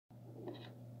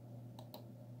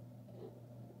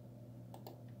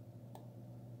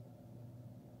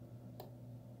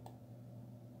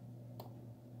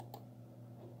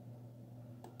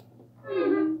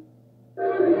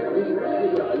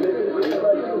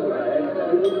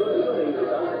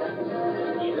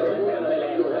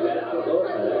अगर आपको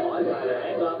और खाना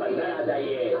है तो आप अंदर आ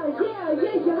जाइए। आइए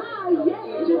आइए यहाँ आइए,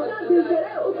 जितना दिल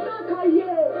करे उतना खाइए।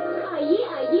 आइए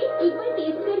आइए, एक बार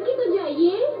टेस्ट करके तो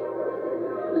जाइए।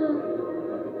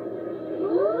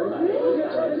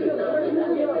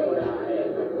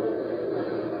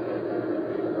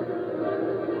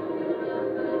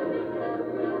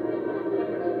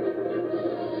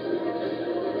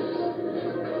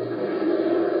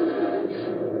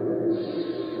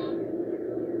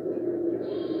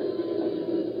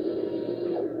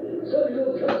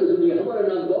 हमारा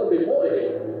नाम गौर मोह है।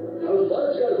 हम 5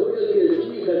 स्टार होटल के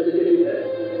चीफ एग्जीक्यूटिव है।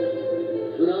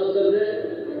 सुना सबने?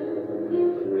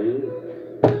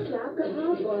 क्या कहा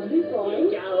बॉबी बॉय?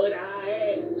 क्या हो रहा है?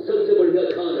 सबसे बढ़िया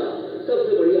खाना,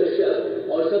 सबसे बढ़िया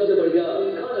शेफ और सबसे बढ़िया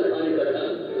खाना खाने का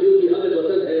ढंग, क्योंकि हमें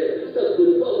पसंद है सब कुछ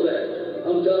परफेक्ट।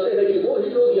 हम चाहते हैं कि वो ही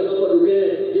लोग यहाँ पर रुके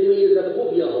जिनमें ये सब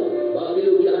खूबियाँ हो। बाकी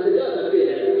लोग यहाँ से जा सकते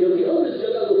हैं क्योंकि हम इस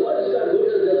जगह को 5 स्टार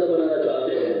होटल जैसा बनाना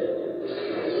चाहते हैं।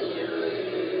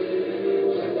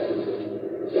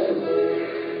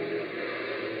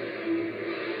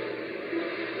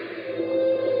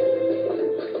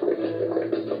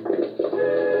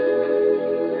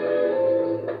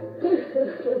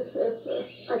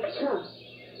 अच्छा,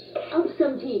 अब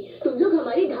समझी। तुम लोग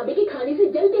हमारे ढाबे के खाने से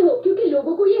जलते हो क्योंकि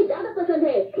लोगों को ये ज्यादा पसंद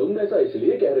है। तुम ऐसा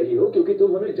इसलिए कह रही हो क्योंकि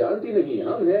तुम हमें जानती नहीं।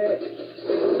 हम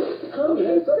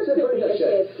हैं सबसे बढ़िया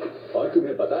शेफ। और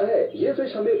तुम्हें पता है ये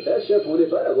फिश हमें बेस्ट शेफ होने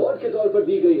पर अवार्ड के तौर पर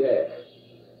दी गई है।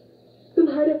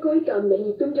 तुम्हारा कोई काम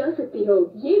नहीं, तुम जा सकती हो।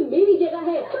 ये मेरी जगह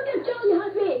है। जाओ यहाँ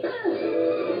से।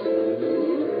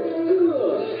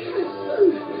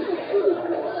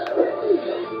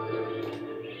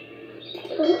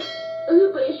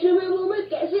 प्रेशर में मुंह में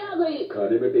कैसे आ गई?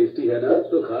 खाने में टेस्टी है ना,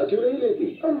 तो खा क्यों नहीं लेती?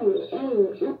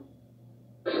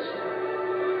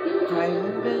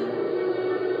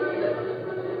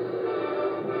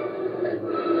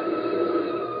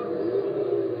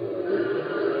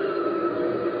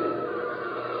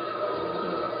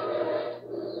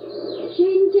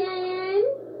 शिनचैन,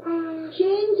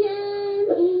 शिनचैन,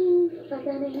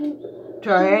 पता नहीं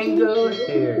Triangle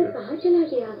here. कहाँ चला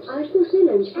गया? आज तो उसने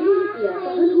लंच भी नहीं किया।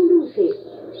 कहाँ ढूंढूं उसे?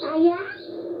 आया,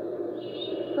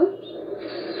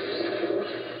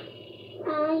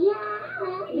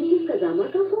 ये किसका जामा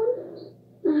का फोन?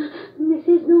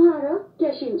 मिसेज नोहारा,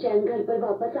 क्या शिनचैन घर पर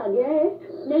वापस आ गया है?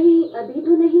 नहीं, अभी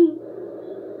तो नहीं।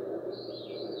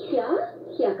 क्या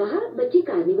क्या कहा? बच्चे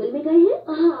कार्निवल में गए हैं?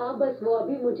 हाँ, बस वो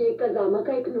अभी मुझे कजामा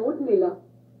का एक नोट मिला।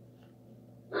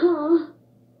 हाँ,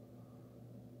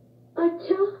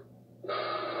 अच्छा।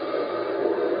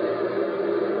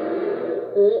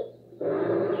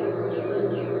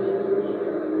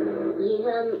 ये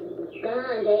हम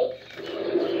कहाँ गए?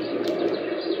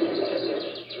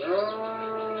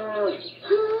 हाँ,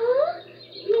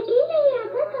 यकीन नहीं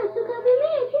आता कासुकाबे में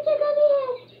ऐसी जगह भी है।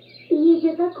 ये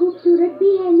जगह खूबसूरत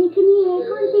भी है, लेकिन ये है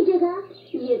कौन सी जगह?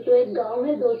 ये तो एक गांव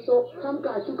है दोस्तों। हम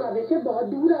कासुकाबे से बहुत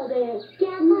दूर आ गए हैं। क्या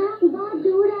कहा? बहुत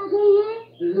दूर आ गए हैं?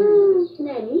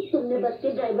 नहीं, तुमने बस के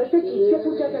ड्राइवर से ठीक से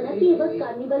पूछा था ना कि ये बस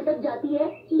कार्निवल तक जाती है।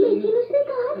 लेकिन उसने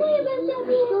कहा था ये बस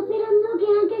जाती है। तो फिर हम लोग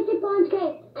यहाँ कैसे पहुँच गए?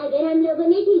 अगर हम लोगों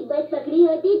ने ठीक बस पकड़ी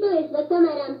होती तो इस वक्त हम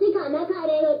आराम से खाना खा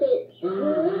रहे होते।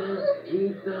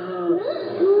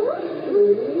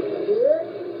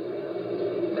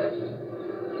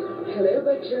 हेलो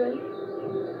बच्चन,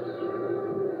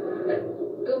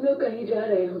 तुम लोग कहीं जा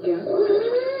रहे हो क्या?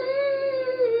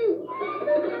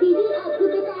 दीदी, आपको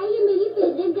पता है ये मेरी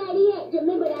फेवरेट गाड़ी है। जब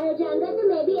मैं बड़ा हो जाऊंगा तो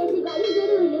मैं भी ऐसी गाड़ी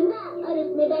जरूर लूंगा और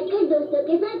उसमें बैठकर दोस्तों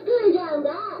के साथ स्कूल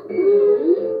जाऊंगा।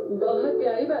 बहुत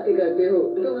प्यारी बातें करते हो।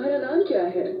 तुम्हारा नाम क्या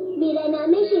है? मेरा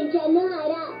नाम है शिनचैन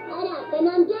नोहारा। और आपका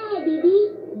नाम क्या है दीदी?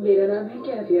 मेरा नाम है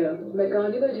कैविया। मैं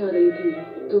कार्निवल जा रही थी।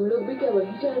 तुम लोग भी क्या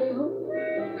वहीं जा रहे हो?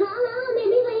 हाँ हाँ, हमें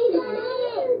भी वहीं जाना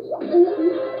है।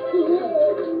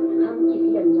 हम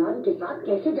किसी अनजान के साथ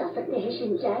कैसे जा सकते हैं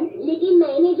शिनचैन? लेकिन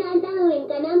मैं नहीं जानता हूँ।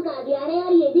 इनका नाम काव्यार है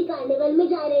और ये भी कार्निवल में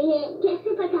जा रही है।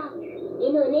 कैसे पता?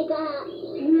 इन्होंने कहा।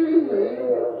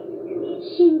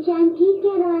 शिनचैन ठीक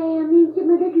कह रहा है, हमें इनसे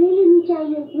मदद ले लेनी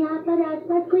चाहिए। यहाँ पर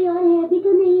आसपास कोई और है भी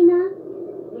तो नहीं ना?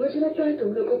 मुझे लगता है तुम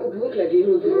लोगों को भूख लगी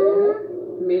होगी।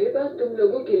 मेरे पास तुम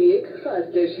लोगों के लिए एक खास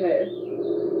डिश है।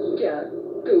 क्या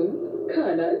तुम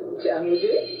खाना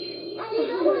चाहोगे?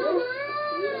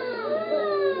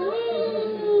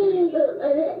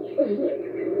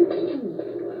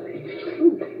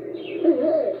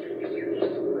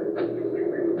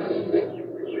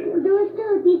 दोस्तों,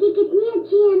 दीदी कितनी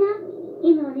अच्छी है ना?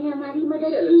 इन्होंने हमारी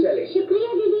मदद की।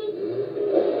 शुक्रिया दीदी,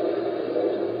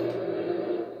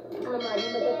 हमारी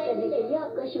मदद करने के लिए। लिए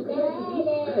आपका शुक्रिया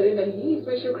दीदी। अरे नहीं,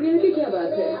 इसमें शुक्रिया की क्या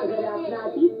बात है। अगर आप ना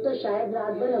आती तो शायद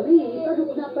रात भर हमें यहीं पर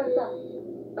रुकना पड़ता।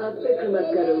 आप फिक्र मत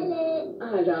करो,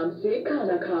 आराम से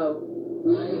खाना खाओ।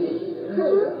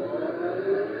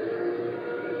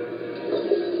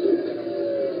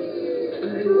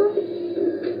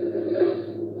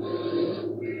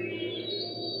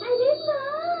 अरे माँ,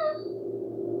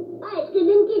 आज का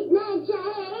दिन कितना अच्छा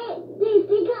है।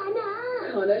 टेस्टी खाना।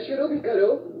 खाना शुरू भी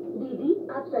करो। दीदी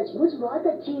आप सचमुच बहुत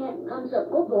अच्छी हैं। हम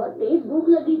सबको बहुत तेज भूख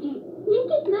लगी थी। ये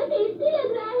कितना टेस्टी लग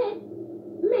रहा है।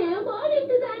 मैं अब और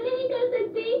इंतजार नहीं कर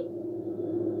सकती।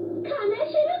 खाना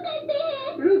शुरू करते हैं।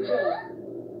 रुक जाओ।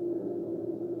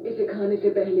 इसे खाने से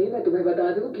पहले मैं तुम्हें बता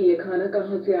दूं कि ये खाना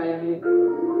कहाँ से आया है।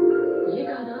 ये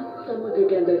खाना समुद्र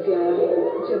के अंदर से आया है।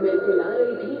 जब मैं इसे ला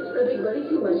रही थी तब एक बड़ी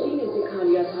सी मछली ने इसे खा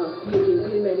लिया था, लेकिन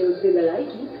फिर मैंने उससे लड़ाई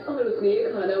की और उसने ये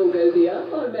खाना उगल दिया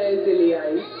और मैं इसे ले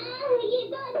आई। ये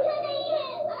तो अच्छा नहीं है।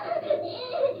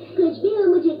 कुछ भी हो,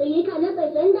 मुझे तो ये खाना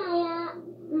पसंद आया।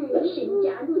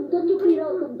 शिनचान तुम तो चुप ही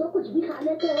रहो, तुम तो कुछ भी खा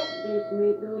लेते हो।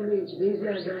 इसमें तो मिर्च भी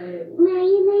ज्यादा है। मैं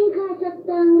ये नहीं खा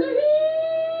सकता हूँ।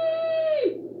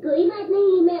 कोई बात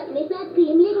नहीं, मैं अपने साथ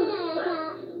क्रीम लेकर आया था।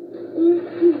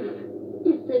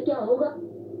 इससे क्या होगा?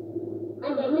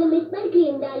 अगर तुम इस पर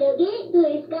क्रीम डालोगे तो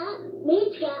इसका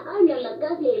मिर्च का और नमक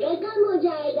का फ्लेवर कम हो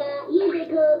जाएगा। ये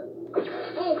देखो,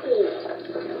 ऐसे।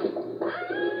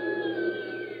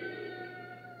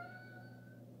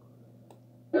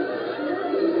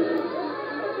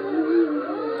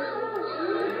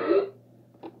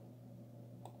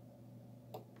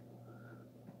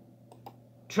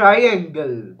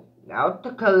 Triangle. Now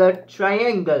the color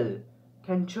triangle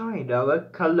can join our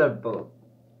color book.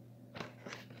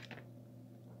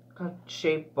 Cut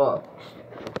shape box.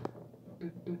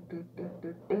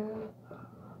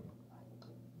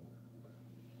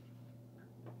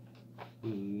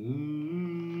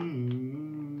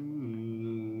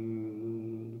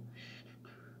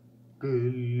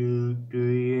 Color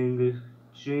triangle,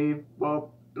 shape of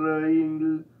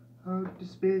triangle. How to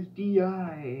spell the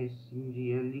eyes?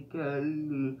 Really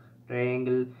color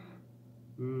triangle.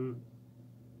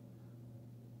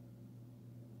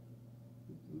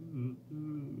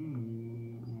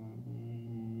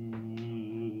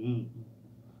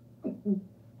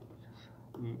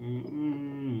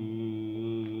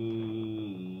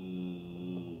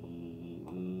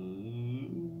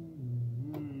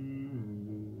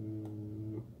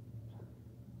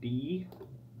 D.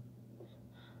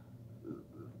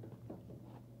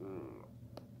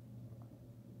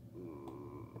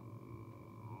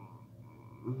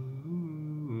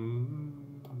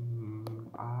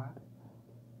 R.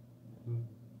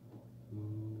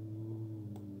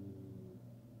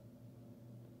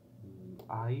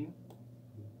 I.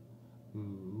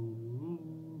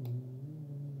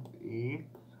 A.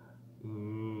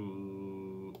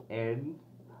 N.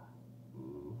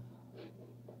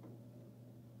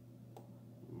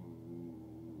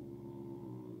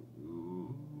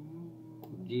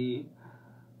 G.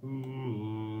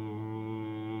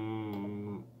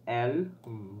 L.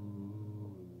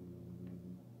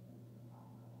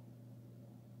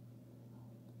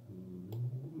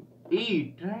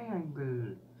 E.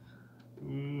 Triangle.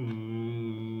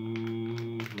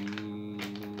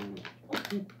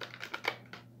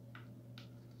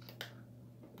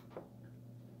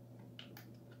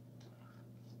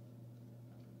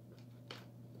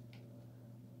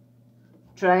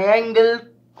 Triangle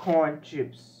corn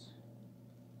chips.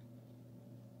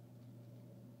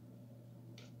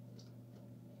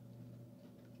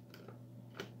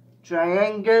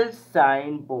 Triangle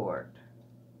signboard.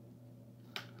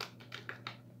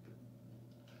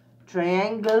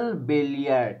 Triangle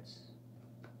billiards.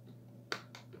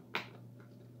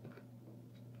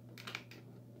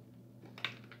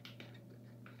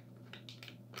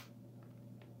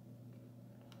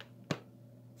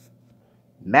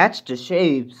 Match the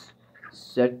shapes.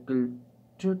 Circle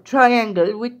to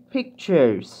triangle with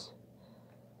pictures.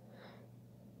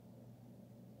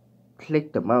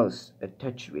 Click the mouse and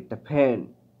touch with the pen.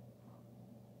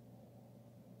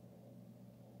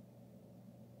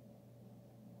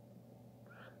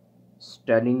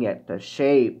 Starting at the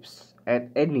shapes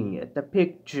and ending at the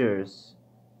pictures.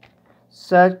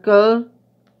 Circle,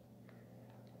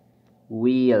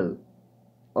 wheel,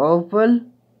 oval,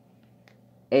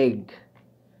 egg,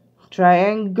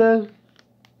 triangle,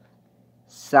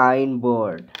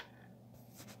 signboard.